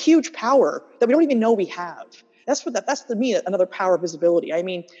a huge power that we don't even know we have. That's to me another power of visibility. I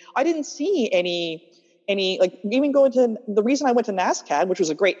mean, I didn't see any like, even going to the reason I went to NASCAD, which was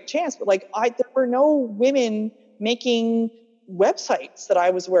a great chance, but like, there were no women making websites that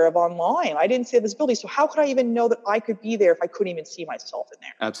I was aware of online. I didn't see the visibility. So how could I even know that I could be there if I couldn't even see myself in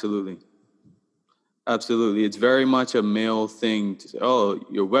there? Absolutely. It's very much a male thing to say, oh,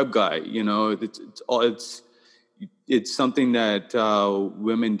 you're a web guy. It's something that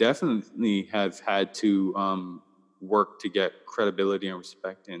women definitely have had to work to get credibility and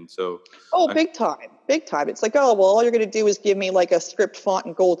respect in. So, big time. It's like, oh, well, all you're going to do is give me like a script font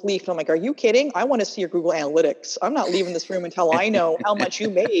and gold leaf. And I'm like, are you kidding? I want to see your Google Analytics. I'm not leaving this room until I know how much you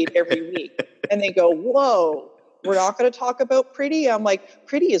made every week. And they go, whoa, we're not going to talk about pretty. I'm like,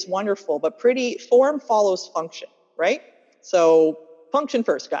 pretty is wonderful, but form follows function, right? So function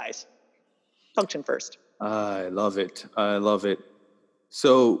first, guys. Function first. I love it.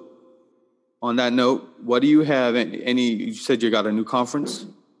 So on that note, what do you have? You said you got a new conference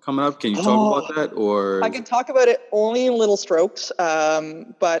coming up. Can you talk about that? Or I can talk about it only in little strokes.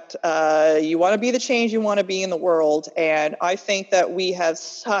 But you want to be the change you want to be in the world. And I think that we have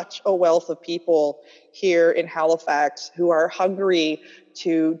such a wealth of people here in Halifax who are hungry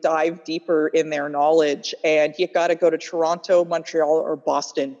to dive deeper in their knowledge. And you've got to go to Toronto, Montreal, or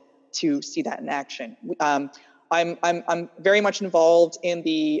Boston to see that in action. I'm very much involved in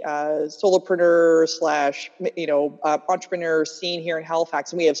the solopreneur / entrepreneur scene here in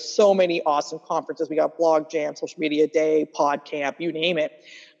Halifax, and we have so many awesome conferences. We got Blog Jam, Social Media Day, PodCamp, you name it.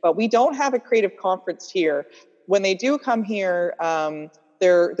 But we don't have a creative conference here. When they do come here,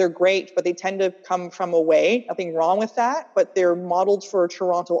 they're great, but they tend to come from away. Nothing wrong with that, but they're modeled for a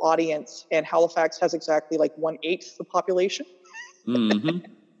Toronto audience, and Halifax has exactly like 1/8 the population.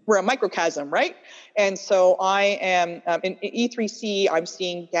 Mm-hmm. We're a microcosm, right? And so I am in E3C, I'm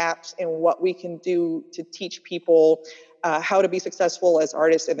seeing gaps in what we can do to teach people how to be successful as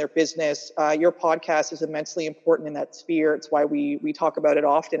artists in their business. Your podcast is immensely important in that sphere. It's why we talk about it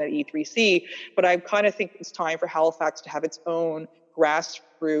often at E3C. But I kind of think it's time for Halifax to have its own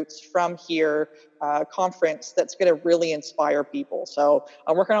grassroots from here conference that's going to really inspire people. So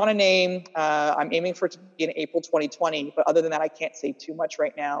I'm working on a name. I'm aiming for it to be in April 2020. But other than that, I can't say too much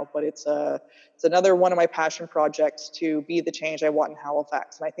right now. But it's another one of my passion projects to be the change I want in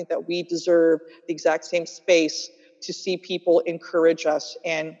Halifax. And I think that we deserve the exact same space to see people encourage us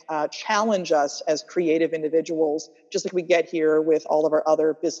and challenge us as creative individuals, just like we get here with all of our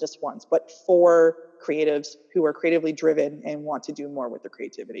other business ones, but for creatives who are creatively driven and want to do more with their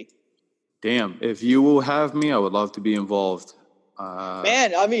creativity. Damn, if you will have me, I would love to be involved.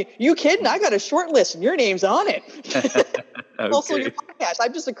 Man, I mean, you kidding? I got a short list and your name's on it. Okay. Also, your podcast.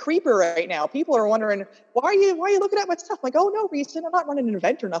 I'm just a creeper right now. People are wondering, why are you looking at my stuff? I'm like, oh, no reason. I'm not running an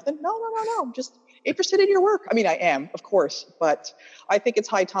event or nothing. No. I'm just interested in your work. I mean, I am, of course, but I think it's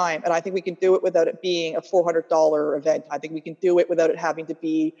high time. And I think we can do it without it being a $400 event. I think we can do it without it having to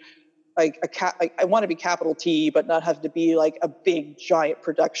be like I want to be capital T, but not have to be like a big giant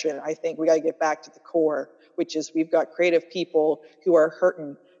production. I think we got to get back to the core, which is we've got creative people who are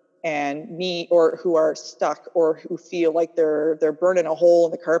hurting and me, or who are stuck, or who feel like they're burning a hole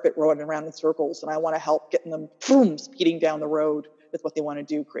in the carpet, running around in circles, and I want to help getting them speeding down the road with what they want to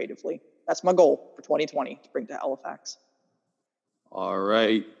do creatively. That's my goal for 2020, to bring to Halifax. All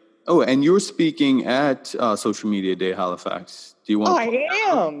right. Oh, and you're speaking at Social Media Day Halifax. Do you want? I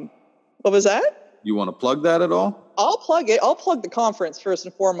am. What was that? You want to plug that at all? I'll plug it. I'll plug the conference first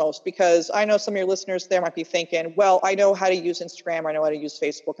and foremost, because I know some of your listeners there might be thinking, well, I know how to use Instagram, I know how to use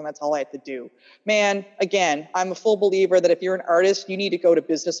Facebook, and that's all I have to do. Man, again, I'm a full believer that if you're an artist, you need to go to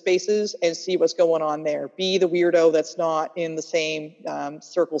business spaces and see what's going on there. Be the weirdo that's not in the same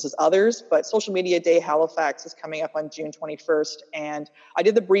circles as others. But Social Media Day Halifax is coming up on June 21st, and I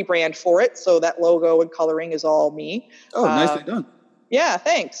did the rebrand for it, so that logo and coloring is all me. Oh, nicely done. Yeah,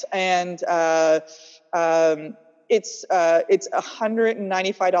 thanks. And it's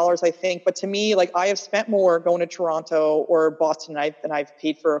 $195, I think. But to me, like, I have spent more going to Toronto or Boston than I've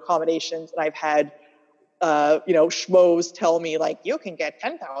paid for accommodations. And I've had, schmoes tell me, like, you can get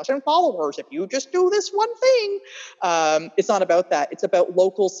 10,000 followers if you just do this one thing. It's not about that. It's about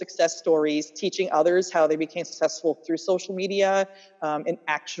local success stories, teaching others how they became successful through social media in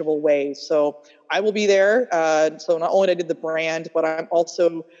actionable ways. So I will be there. So not only did I did the brand, but I'm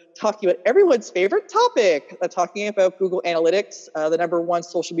also talking about everyone's favorite topic, talking about Google Analytics, the number one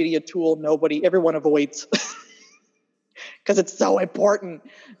social media tool everyone avoids because it's so important.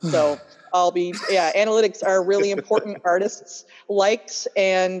 So analytics are really important. Artists' likes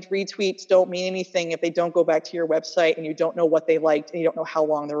and retweets don't mean anything if they don't go back to your website and you don't know what they liked and you don't know how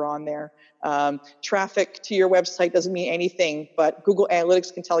long they're on there. Traffic to your website doesn't mean anything, but Google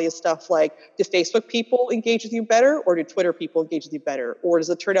Analytics can tell you stuff like, do Facebook people engage with you better, or do Twitter people engage with you better? Or does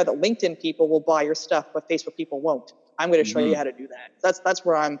it turn out that LinkedIn people will buy your stuff, but Facebook people won't? I'm going to show you how to do that. That's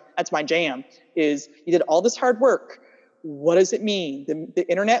my jam, is you did all this hard work. What does it mean? The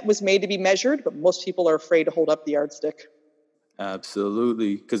internet was made to be measured, but most people are afraid to hold up the yardstick.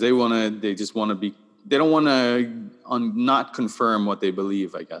 Absolutely. Because they don't want to not confirm what they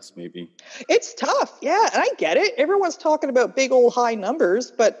believe, I guess, maybe. It's tough. Yeah. And I get it. Everyone's talking about big old high numbers,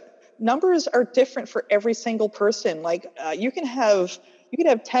 but numbers are different for every single person. Like you can have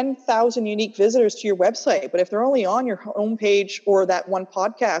 10,000 unique visitors to your website, but if they're only on your homepage or that one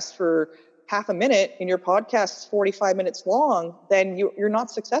podcast for half a minute and your podcast is 45 minutes long, then you're not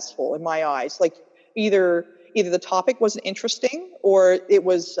successful in my eyes. Like either the topic wasn't interesting, or it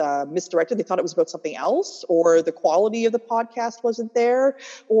was misdirected. They thought it was about something else, or the quality of the podcast wasn't there,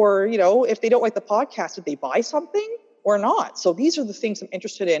 or, if they don't like the podcast, did they buy something or not? So these are the things I'm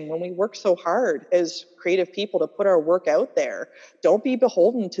interested in when we work so hard as creative people to put our work out there. Don't be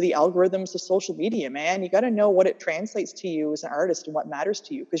beholden to the algorithms of social media, man. You got to know what it translates to you as an artist and what matters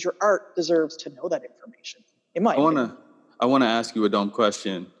to you, because your art deserves to know that information. I want to ask you a dumb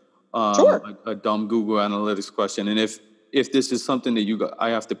question. Sure. A dumb Google Analytics question. And if this is something that I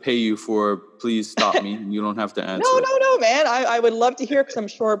have to pay you for, please stop me. You don't have to answer. No, man. I would love to hear, because I'm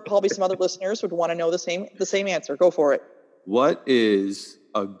sure probably some other listeners would want to know the same answer. Go for it. What is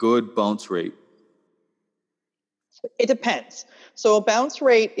a good bounce rate? It depends. So a bounce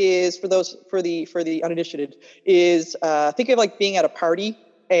rate is, for the uninitiated, is think of like being at a party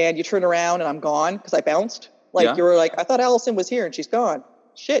and you turn around and I'm gone because I bounced. Like you were like, I thought Alison was here and she's gone.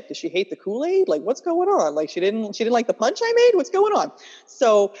 Shit, does she hate the Kool-Aid? Like, what's going on? Like, she didn't like the punch I made? What's going on?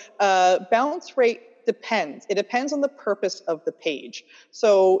 So bounce rate depends. It depends on the purpose of the page.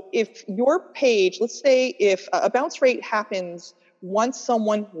 So if your page, let's say if a bounce rate happens once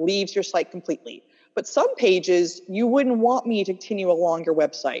someone leaves your site completely. But some pages, you wouldn't want me to continue along your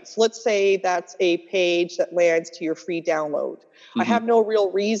website. So let's say that's a page that lands to your free download. Mm-hmm. I have no real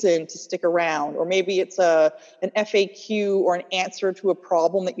reason to stick around. Or maybe it's an FAQ or an answer to a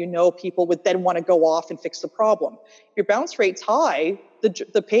problem that people would then want to go off and fix the problem. If your bounce rate's high,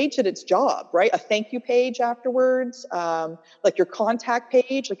 the page did its job, right? A thank you page afterwards, like your contact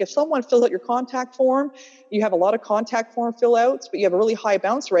page. Like if someone fills out your contact form, you have a lot of contact form fill outs, but you have a really high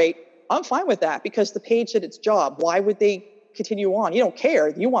bounce rate, I'm fine with that because the page did its job. Why would they continue on? You don't care.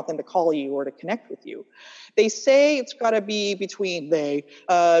 You want them to call you or to connect with you. They say it's got to be between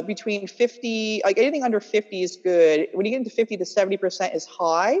 50, like anything under 50 is good. When you get into 50 to 70% is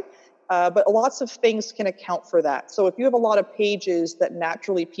high, but lots of things can account for that. So if you have a lot of pages that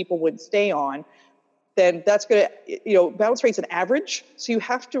naturally people would stay on, then that's going to, bounce rate's an average. So you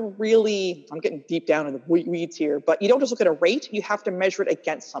have to really, I'm getting deep down in the weeds here, but you don't just look at a rate. You have to measure it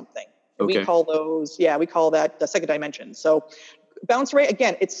against something. Okay. We call that the second dimension. So bounce rate,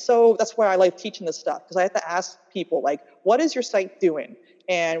 again, that's why I like teaching this stuff, because I have to ask people, like, what is your site doing?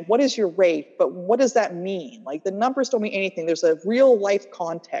 and what is your rate, but what does that mean? Like the numbers don't mean anything. There's a real life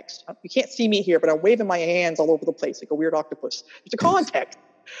context. You can't see me here, but I'm waving my hands all over the place like a weird octopus. There's a context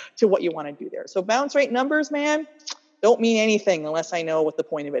to what you want to do there. So bounce rate numbers, man, don't mean anything unless I know what the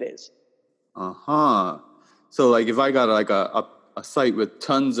point of it is. So like if I got like a site with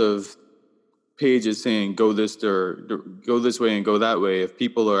tons of pages saying go this way and go that way, if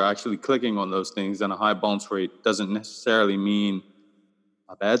people are actually clicking on those things, then a high bounce rate doesn't necessarily mean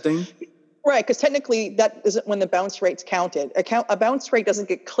a bad thing. Right, because technically that isn't when the bounce rate's counted. A bounce rate doesn't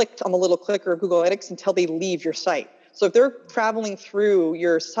get clicked on the little clicker of Google Analytics until they leave your site. So if they're traveling through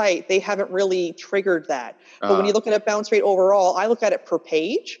your site, they haven't really triggered that. But when you look at a bounce rate overall, I look at it per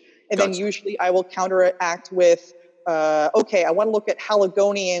page, and then usually I will counteract with, okay, I want to look at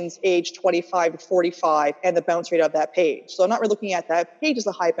Haligonians age 25 to 45 and the bounce rate of that page. So I'm not really looking at that page as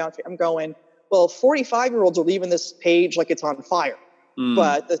a high bounce rate. I'm going, well, 45-year-olds are leaving this page like it's on fire.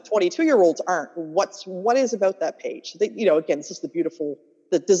 But the 22-year-olds aren't. What is about that page? They, again, this is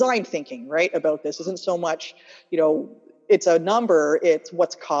the design thinking, right? About this isn't so much, it's a number. It's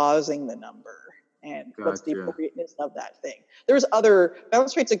what's causing the number and what's the appropriateness of that thing. There's other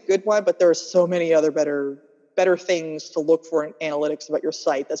bounce rate's a good one, but there are so many other better things to look for in analytics about your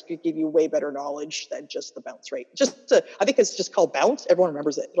site that's going to give you way better knowledge than just the bounce rate. I think it's just called bounce. Everyone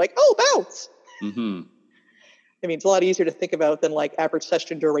remembers it. Like, oh, bounce. Mm-hmm. I mean, it's a lot easier to think about than like average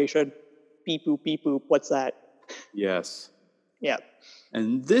session duration. Beep, boop, beep, boop. What's that? Yes. Yeah.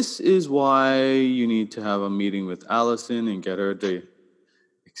 And this is why you need to have a meeting with Alison and get her to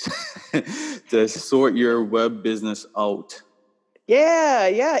sort your web business out.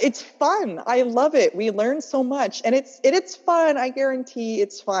 Yeah. It's fun. I love it. We learn so much. And it's fun. I guarantee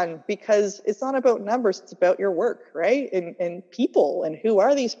it's fun because it's not about numbers. It's about your work, right? And people, and who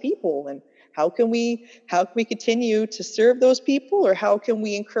are these people, and how can we continue to serve those people, or how can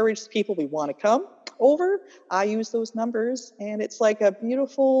we encourage the people we want to come over? I use those numbers, and it's like a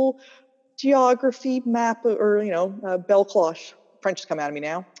beautiful geography map, or belle cloche. French is coming out of me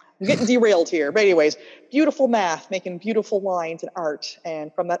now. I'm getting derailed here, but anyways, beautiful math, making beautiful lines and art,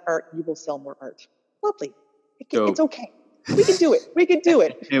 and from that art, you will sell more art. Lovely. It's okay. We can do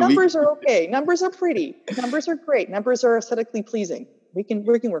it. Numbers are okay. Numbers are pretty. Numbers are great. Numbers are aesthetically pleasing. We can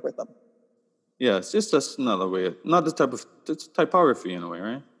work with them. Yeah, it's just another way. Not the type of it's typography in a way,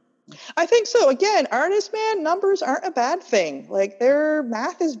 right? I think so. Again, artists, man, numbers aren't a bad thing. Like their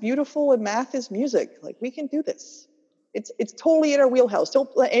math is beautiful and math is music. Like we can do this. It's totally in our wheelhouse.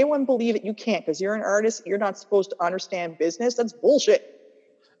 Don't let anyone believe that you can't because you're an artist. You're not supposed to understand business. That's bullshit.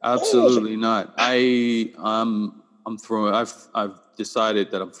 Absolutely not. I'm throwing. I've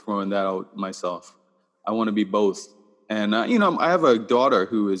decided that I'm throwing that out myself. I want to be both, and I have a daughter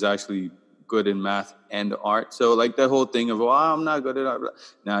who is actually good in math and art. So like that whole thing of, I'm not good at art.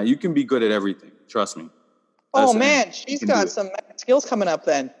 Now you can be good at everything. Trust me. Oh man, she's got some skills coming up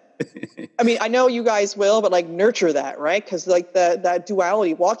then. I mean, I know you guys will, but like nurture that, right? Because like that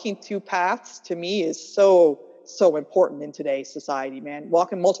duality, walking two paths to me is so important in today's society, man.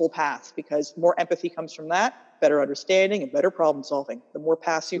 Walking multiple paths, because more empathy comes from that, better understanding and better problem solving. The more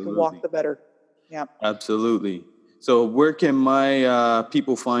paths you can walk, the better. Yeah. Absolutely. So where can my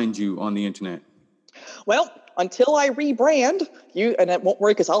people find you on the internet? Well, until I rebrand, and it won't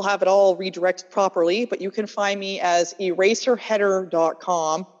work because I'll have it all redirected properly, but you can find me as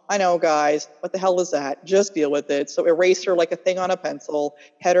eraserheader.com. I know, guys, what the hell is that? Just deal with it. So eraser like a thing on a pencil,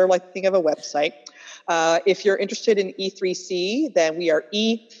 header like a thing of a website. If you're interested in E3C, then we are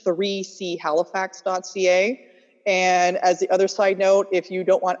e3chalifax.ca. And as the other side note, if you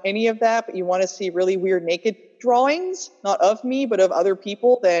don't want any of that, but you want to see really weird naked drawings, not of me, but of other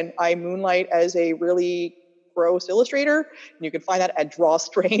people, then I moonlight as a really gross illustrator. And you can find that at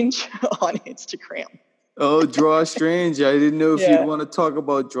Drawstrange on Instagram. Oh, Drawstrange. I didn't know if you'd want to talk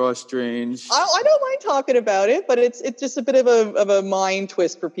about Drawstrange. I don't mind talking about it, but it's just a bit of a mind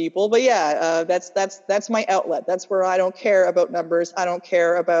twist for people. But yeah, that's my outlet. That's where I don't care about numbers. I don't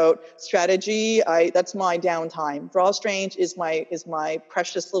care about strategy. That's my downtime. Drawstrange is my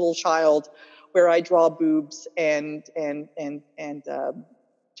precious little child, where I draw boobs and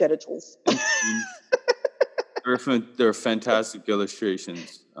genitals. They're fantastic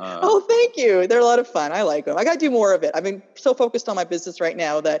illustrations. Thank you. They're a lot of fun. I like them. I got to do more of it. I've been so focused on my business right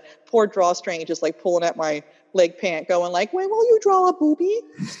now that poor Drawstrange is like pulling at my leg pant going like, when will you draw a boobie?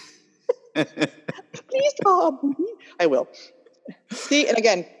 Please draw a boobie. I will. See, and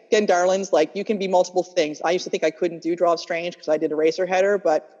again, darlings, like you can be multiple things. I used to think I couldn't do Drawstrange because I did eraser header,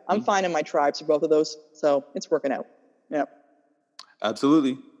 but I'm finding my tribes for both of those. So it's working out. Yeah.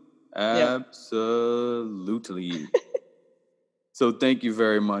 Absolutely. Absolutely. So thank you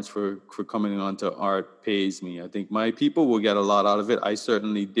very much for coming on to Art Pays Me. I think my people will get a lot out of it. I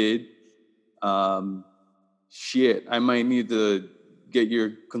certainly did. I might need to get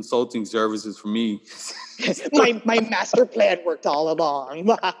your consulting services for me. my master plan worked all along.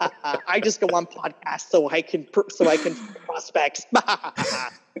 I just go on podcasts so I can prospects.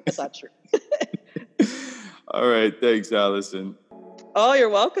 That's not true. All right, thanks, Alison. Oh, you're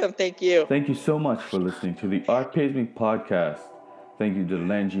welcome. Thank you. Thank you so much for listening to the Art Pays Me podcast. Thank you to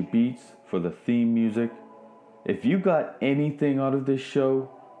Langy Beats for the theme music. If you got anything out of this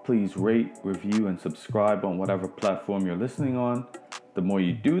show, please rate, review, and subscribe on whatever platform you're listening on. The more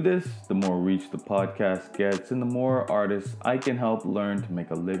you do this, the more reach the podcast gets, and the more artists I can help learn to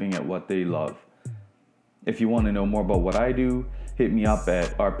make a living at what they love. If you want to know more about what I do, hit me up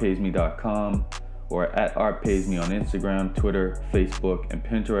at artpaysme.com or at artpaysme on Instagram, Twitter, Facebook, and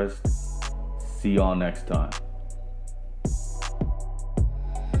Pinterest. See y'all next time.